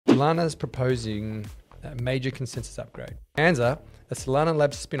Solana is proposing a major consensus upgrade. Anza, a Solana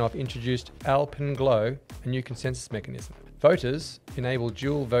Labs spin-off, introduced Alpenglow, a new consensus mechanism. Voters enable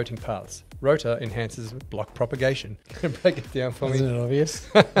dual voting paths. Rota enhances block propagation. Break it down for me. Isn't it obvious?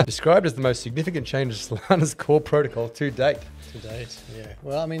 Described as the most significant change to Solana's core protocol to date. To date, yeah.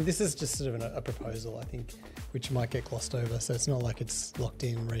 Well, I mean, this is just sort of a proposal, I think, which might get glossed over. So it's not like it's locked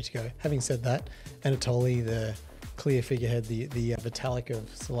in, ready to go. Having said that, Anatoly, the clear figurehead, the Vitalik of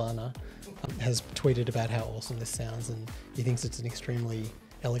Solana, has tweeted about how awesome this sounds, and he thinks it's an extremely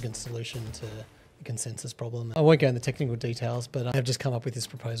elegant solution to the consensus problem. I won't go into the technical details, but I've just come up with this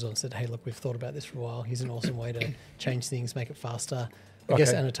proposal and said, hey, look, we've thought about this for a while. Here's an awesome way to change things, make it faster. I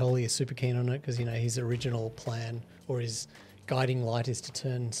guess Anatoly is super keen on it because, you know, his original plan or his guiding light is to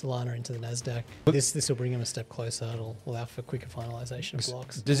turn Solana into the NASDAQ. This will bring him a step closer. It'll allow for quicker finalisation of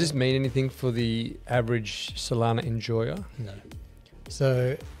blocks. Does this mean anything for the average Solana enjoyer? No.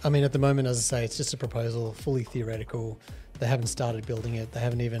 So, I mean, at the moment, as I say, it's just a proposal, fully theoretical. They haven't started building it. They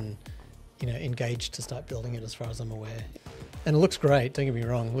haven't even, you know, engaged to start building it as far as I'm aware. And it looks great, don't get me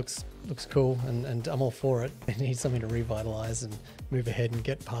wrong. Looks cool, and I'm all for it. It needs something to revitalise and move ahead and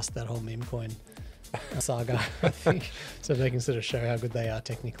get past that whole meme coin saga, I think. So they can sort of show how good they are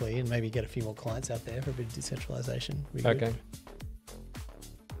technically and maybe get a few more clients out there for a bit of decentralisation. Okay.